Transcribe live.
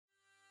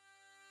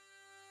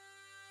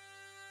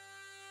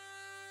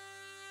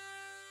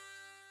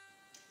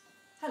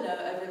Hello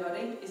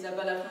everybody,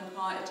 Isabella from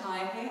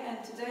Priorattire here,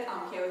 and today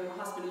I'm here with my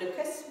husband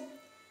Lucas,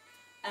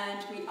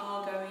 and we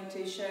are going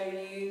to show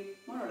you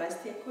more or less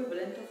the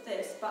equivalent of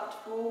this but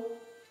for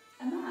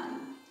a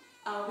man.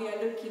 We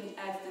are looking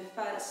at the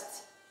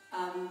first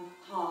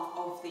half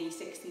of the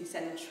 16th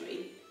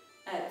century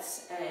at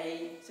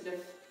a sort of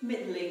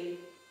middling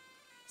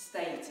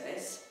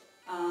status,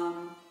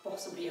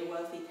 possibly a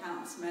wealthy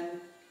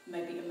townsman,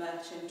 maybe a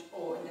merchant,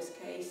 or in this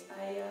case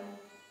a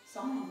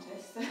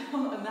scientist,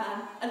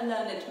 a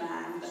learned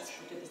man, let's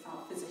put it as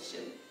our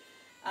physician.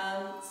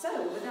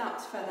 So without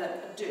further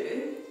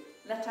ado,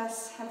 let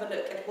us have a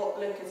look at what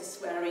Lucas is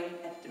wearing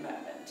at the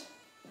moment.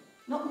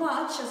 Not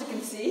much, as you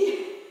can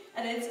see,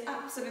 and it's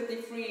absolutely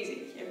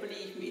freezing here,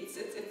 believe me, it's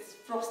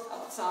frost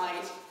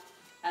outside,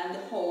 and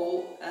the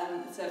whole,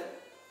 it's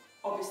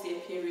obviously a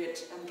period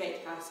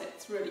gatehouse, so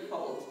it's really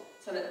cold,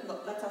 so let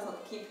us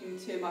not keep him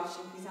too much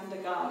in his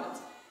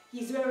undergarments.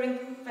 He's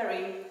wearing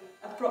very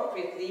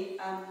appropriately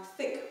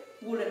thick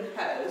woolen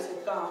hose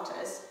or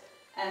garters,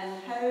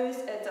 and hose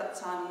at that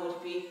time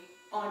would be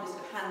either sort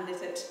of hand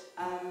knitted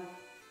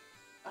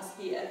as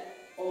here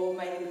or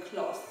made in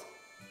cloth.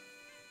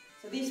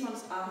 So these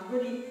ones are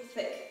really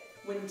thick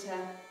winter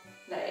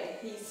layer.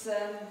 He's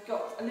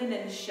got a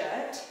linen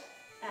shirt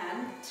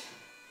and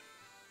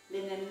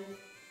linen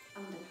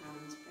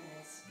underpants,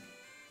 pairs.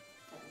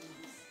 Very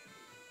nice.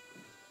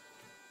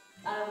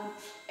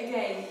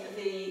 Again,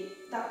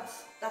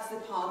 that's the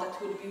part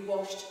that would be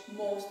washed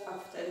most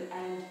often,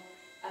 and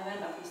a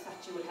man of his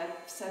stature would have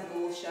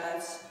several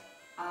shirts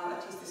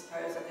at his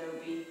disposal. They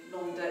would be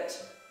laundered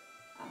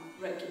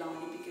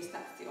regularly because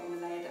that's the only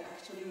layer that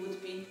actually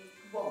would be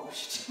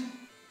washed.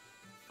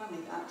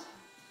 Funny, that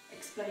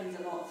explains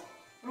a lot.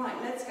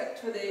 Right, let's get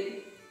to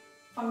the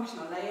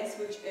functional layers,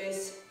 which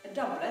is a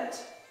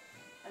doublet,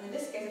 and in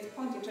this case it's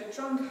pointed to a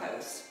trunk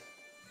hose.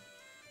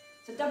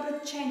 So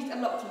doublet changed a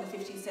lot from the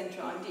 15th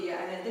century idea,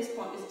 and at this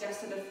point it's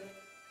just sort of,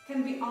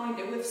 can be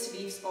either with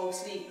sleeves or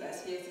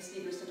sleeveless. Here's the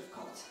sleeveless sort of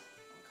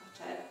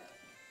cotton,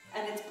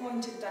 and it's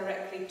pointed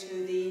directly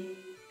to the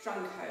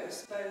trunk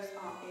hose. Both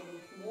are in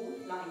wool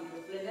lined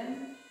with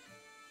linen.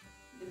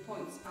 The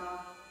points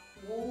are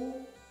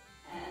wool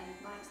and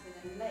nice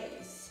linen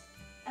lace,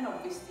 and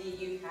obviously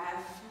you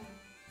have,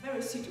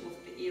 very suitable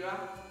for the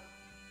era,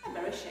 a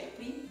very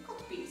shapely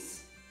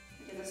codpiece.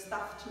 It is a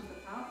stuffed timber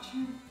pouch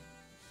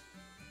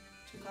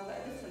to cover a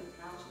different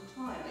pouch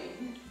entirely.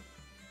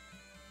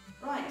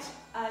 Right,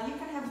 you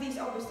can have these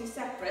obviously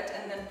separate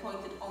and then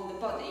pointed on the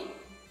body,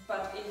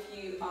 but if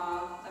you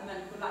are a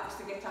man who likes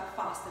to get up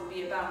fast and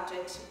be about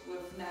it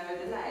with no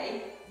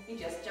delay, you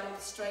just jump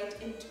straight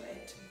into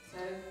it. So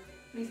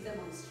please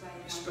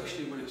demonstrate.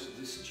 Especially when it's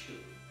this chill.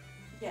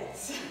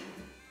 Yes.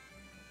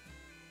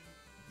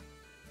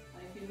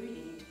 And if you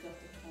really need to go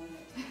to the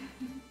toilet.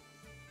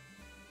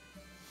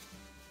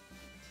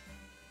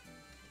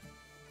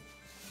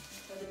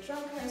 So the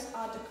trunk hose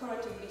are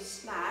decoratively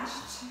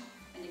slashed,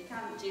 and you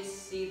can't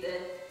just see the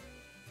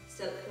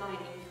silk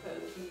lining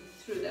poking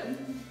through them.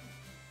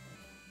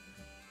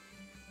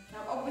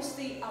 Now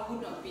obviously I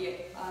would not be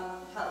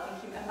helping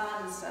him, a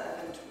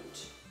manservant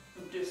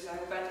would do so,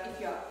 but if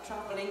you are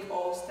travelling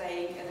or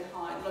staying in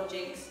high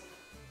lodgings,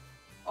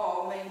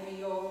 or maybe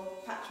your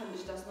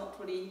patronage does not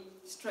really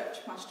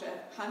stretch much to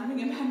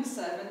hiring a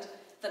manservant,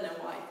 then a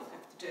wife will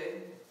have to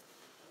do.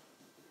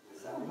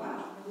 So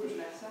wow,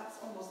 goodness, that's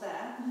almost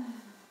there.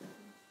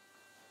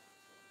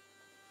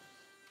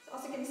 So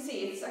as you can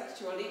see, it's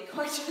actually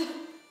quite a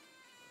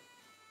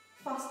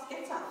fast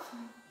get up.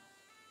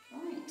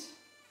 Right.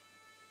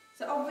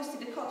 So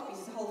obviously the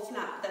codpiece is a whole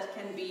flap that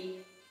can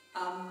be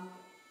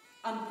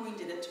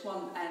unpointed at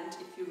one end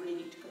if you really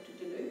need to go to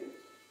the loo,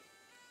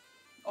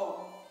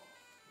 or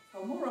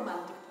for more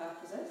romantic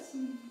purposes.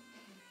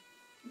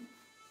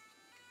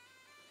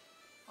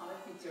 Oh,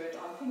 let me do it.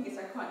 Our fingers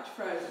are quite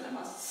frozen, I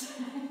must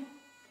say.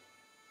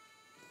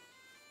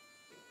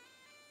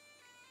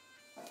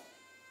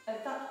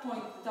 At that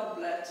point, the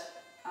doublet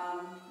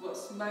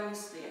was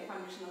mostly a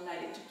functional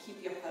layer to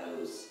keep your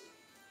hose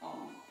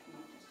on.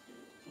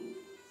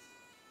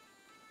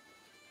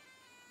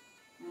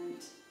 And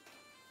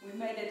we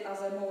made it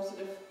as a more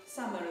sort of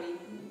summery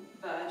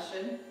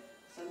version,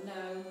 so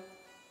no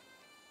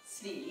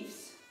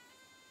sleeves,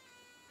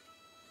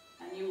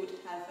 and you would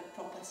have a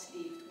proper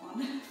sleeved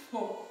one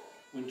for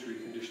wintry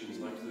conditions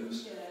like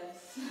this.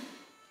 Yes.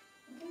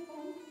 Okay,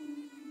 on.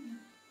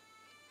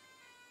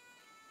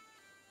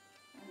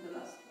 And the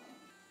last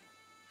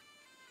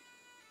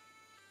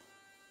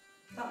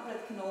one.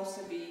 Doublet can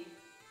also be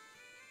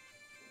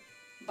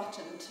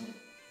buttoned,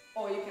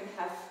 or you can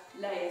have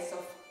layers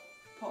of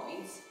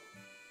points,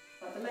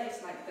 but the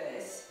lace like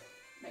this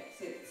makes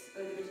it a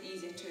little bit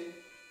easier to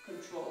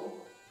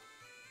control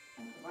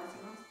and provides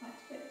a nice tight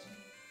fit.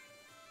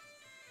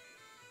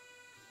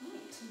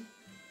 Right.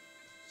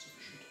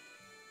 Sufficient.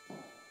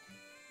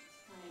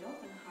 Tie it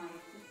off and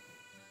hide the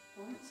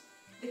points.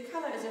 The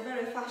colour is a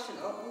very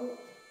fashionable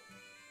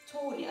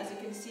tawny. As you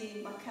can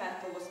see, my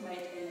kirtle was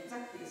made in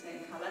exactly the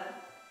same colour.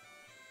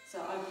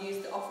 So I've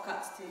used the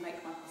offcuts to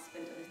make my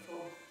husband a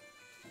little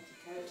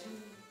etiquette. coat.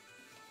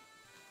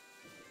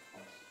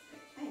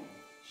 Okay,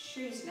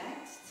 shoes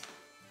next.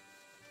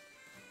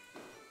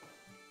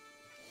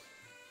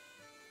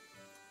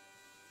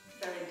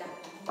 Very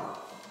dapper.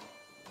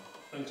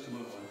 Thanks to my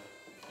wife.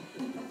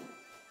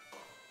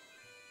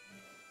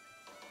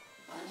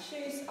 And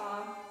shoes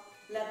are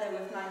leather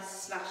with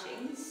nice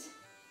slashings.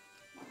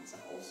 Mine's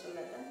are also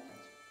leather,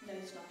 but no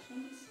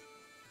slashings.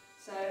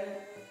 So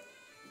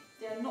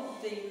they're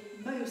not the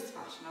most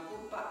fashionable,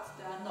 but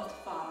they're not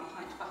far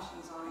behind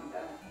fashions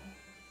either.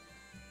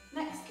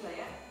 Next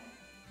layer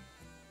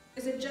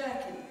is a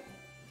jerkin.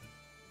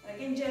 And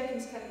again,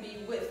 jerkins can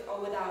be with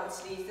or without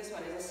sleeves. This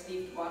one is a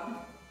sleeved one.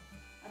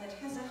 And it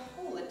has a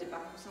hole at the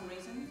back for some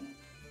reason.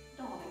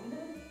 Darling, no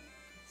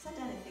said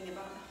anything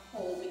about the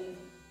hole being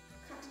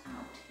cut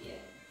out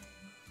here.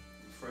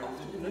 Afraid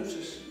I didn't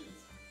notice.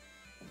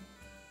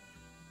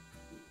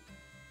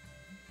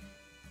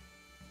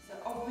 So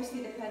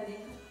obviously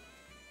depending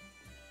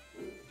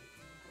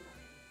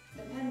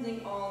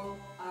on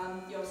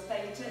your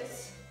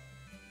status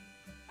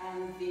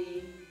and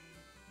the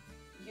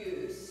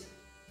use,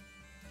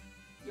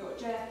 your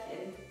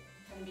jerkin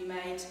can be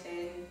made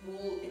in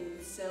wool,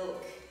 in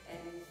silk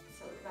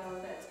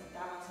velvet, and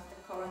damask,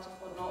 decorative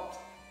or not.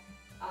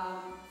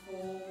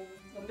 For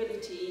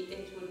mobility,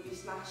 it would be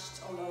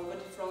slashed all over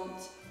the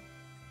front.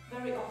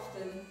 Very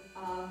often,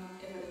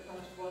 if the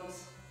decorative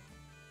ones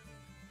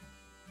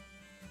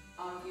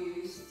are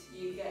used,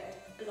 you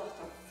get a lot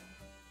of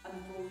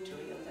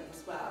embroidery on them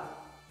as well.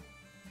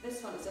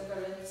 This one is a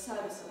very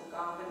serviceable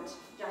garment,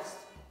 just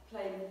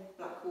plain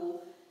black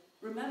wool.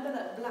 Remember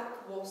that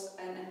black was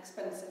an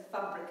expensive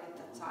fabric at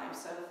that time,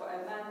 so for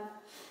a man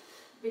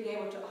being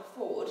able to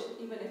afford,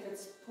 even if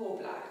it's poor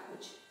black,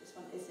 which this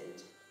one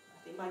isn't,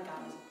 I think my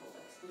gown is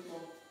perfect, it's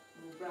more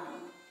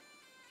brown,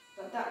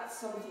 but that's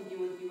something you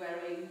would be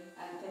wearing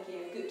and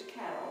taking a good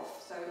care of,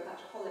 so that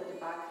hole at the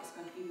back is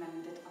going to be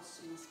mended as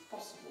soon as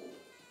possible.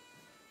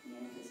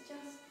 Yeah, it's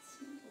just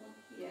simple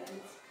here, and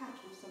it's cut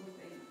with something,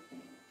 I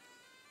think.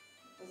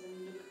 It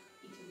doesn't look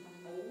eaten by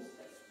moles,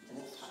 that's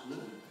just cut. No,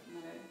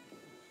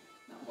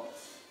 not what.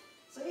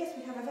 So yes,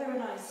 we have a very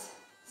nice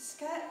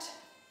skirt,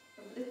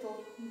 a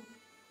little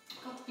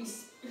cut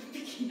piece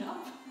picking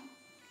up.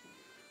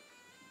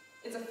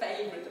 It's a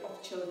favourite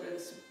of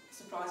children's,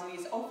 surprisingly.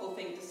 It's an awful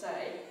thing to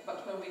say,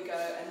 but when we go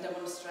and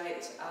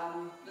demonstrate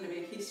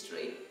living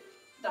history,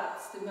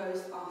 that's the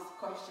most asked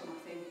question,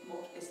 I think.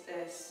 What is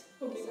this?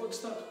 Okay, so, what's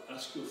that?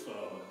 Ask your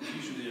father. He's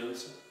usually the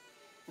answer.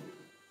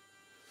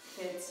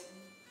 Kids.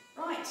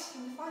 Right,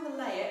 and the final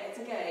layer is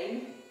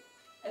again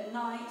a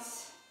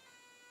nice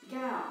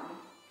gown.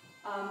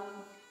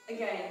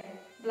 Again,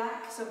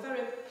 black, so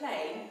very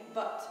plain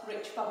but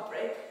rich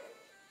fabric,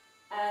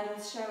 and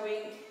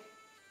showing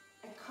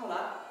a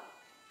collar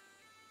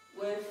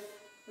with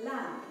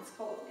lamb.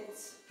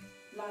 It's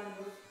lined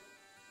with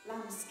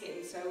lamb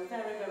skin, so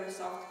very, very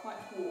soft, quite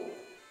warm.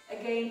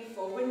 Again,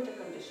 for winter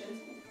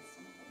conditions,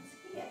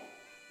 here.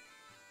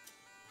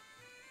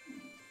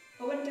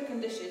 For winter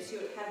conditions, you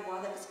would have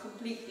one that is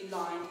completely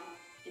lined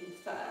in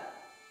fur.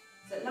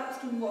 So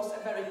lambskin was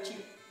a very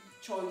cheap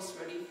choice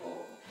really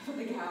for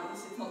the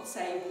gowns. It's not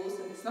sables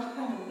and it's not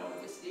Herman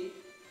obviously,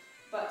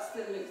 but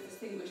still looks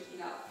distinguished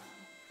enough.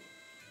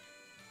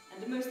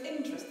 And the most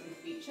interesting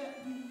feature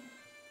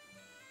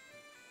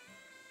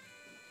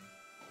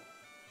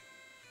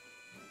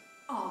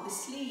are the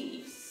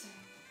sleeves.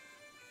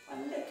 Well,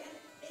 look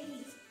at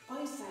these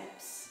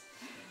biceps.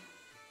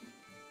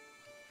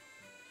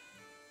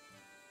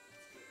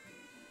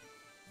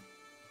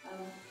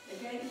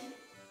 Again,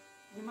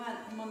 you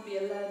might not be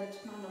a learned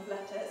man of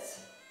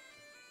letters,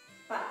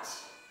 but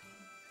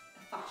a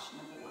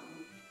fashionable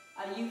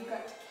one. You've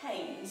got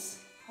canes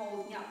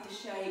holding up the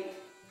shape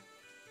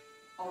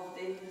of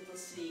the little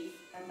sleeve,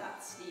 and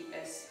that sleeve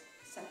is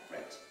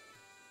separate.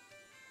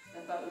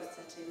 They're both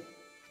sitting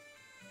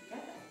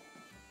together.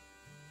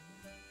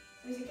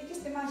 So as you can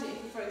just imagine,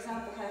 if you, for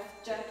example, have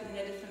jerkin in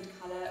a different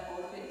colour, or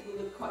it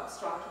will look quite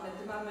striking. At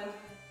the moment,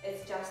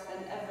 it's just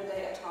an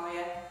everyday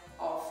attire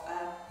of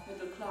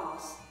middle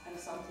class, and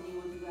something you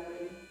will be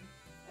wearing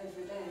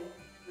every day,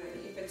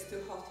 really. If it's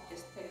too hot,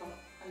 just take off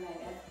a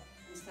layer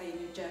and stay in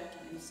your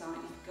jerkin inside.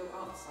 If you go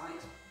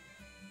outside,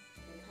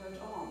 take a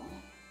coat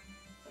on.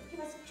 So give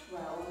us a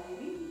 12,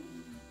 maybe.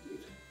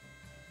 Good.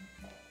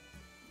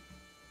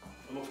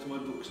 I'm off to my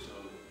books,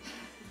 darling.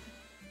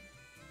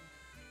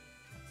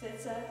 So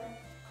it's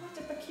quite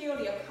a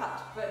peculiar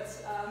cut, but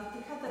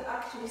the cut that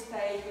actually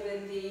stayed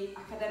within the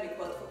academic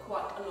world for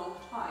quite a long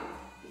time.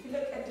 If you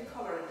look at the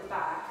collar at the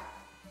back,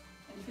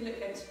 and if you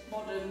look at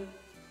modern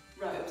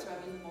robes, I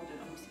mean modern,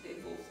 obviously they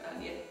evolved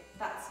earlier,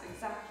 that's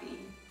exactly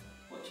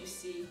what you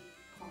see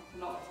quite a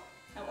lot.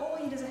 Now all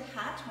we need is a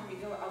hat when we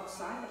go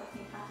outside, but I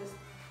think hat is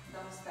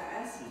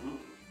downstairs,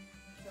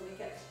 so we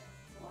get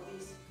some of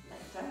these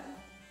later.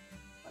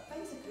 But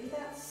basically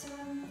that's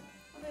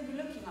what they'll be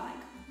looking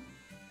like,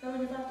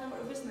 going about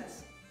our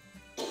business.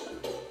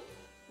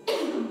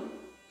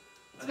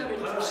 I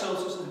think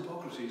Paracelsus and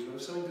Hippocrates will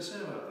have something to say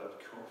about that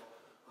cough.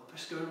 I'll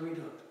best go and read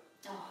up.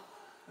 Oh,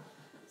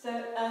 So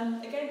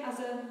again, as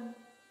a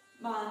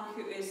man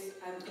who is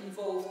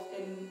involved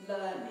in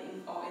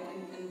learning or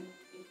in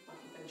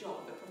a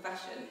job, a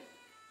profession,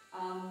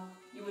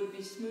 you would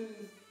be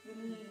smoothly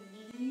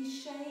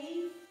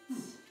shaved,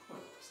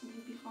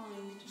 possibly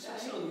behind today.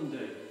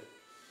 Sunday.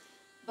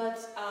 But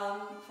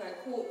for a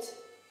court,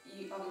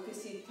 you can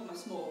see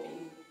Thomas More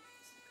being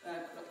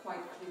quite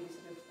clearly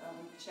sort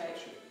of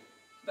shaved.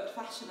 But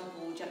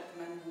fashionable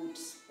gentlemen would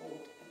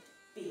sport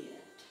a beard.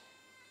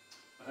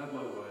 I have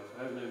my wife,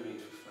 I have no need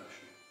for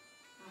fashion.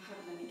 I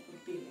have no need for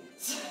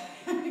beards.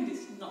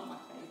 It's not my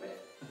favourite.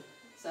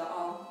 So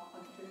I'll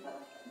give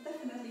it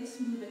definitely a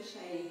smoother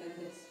shave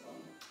than this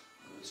one.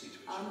 I will see to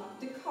it.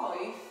 The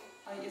coif,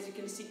 as you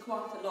can see,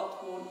 quite a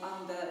lot worn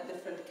under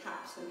different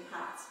caps and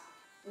hats,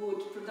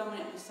 would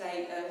predominantly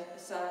serve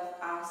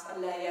as a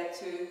layer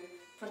to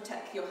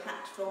protect your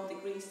hat from the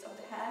grease of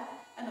the hair,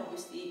 and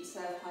obviously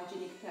serve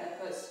hygienic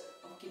purpose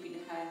of keeping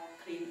the hair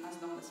clean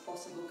as long as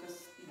possible,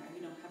 because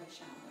you don't have a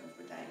shower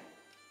every day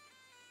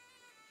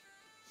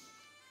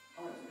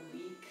or every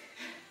week.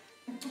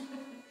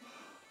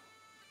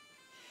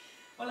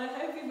 Well, I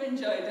hope you've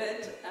enjoyed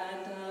it,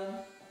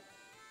 and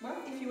well,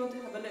 if you want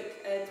to have a look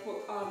at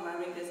what I'm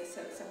wearing, there's a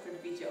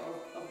separate video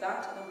of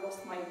that, and I've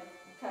lost my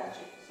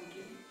kerchief for some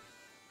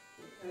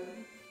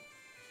reason.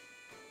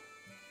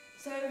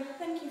 So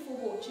thank you for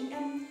watching,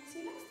 and see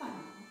you next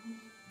time.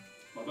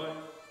 Bye bye.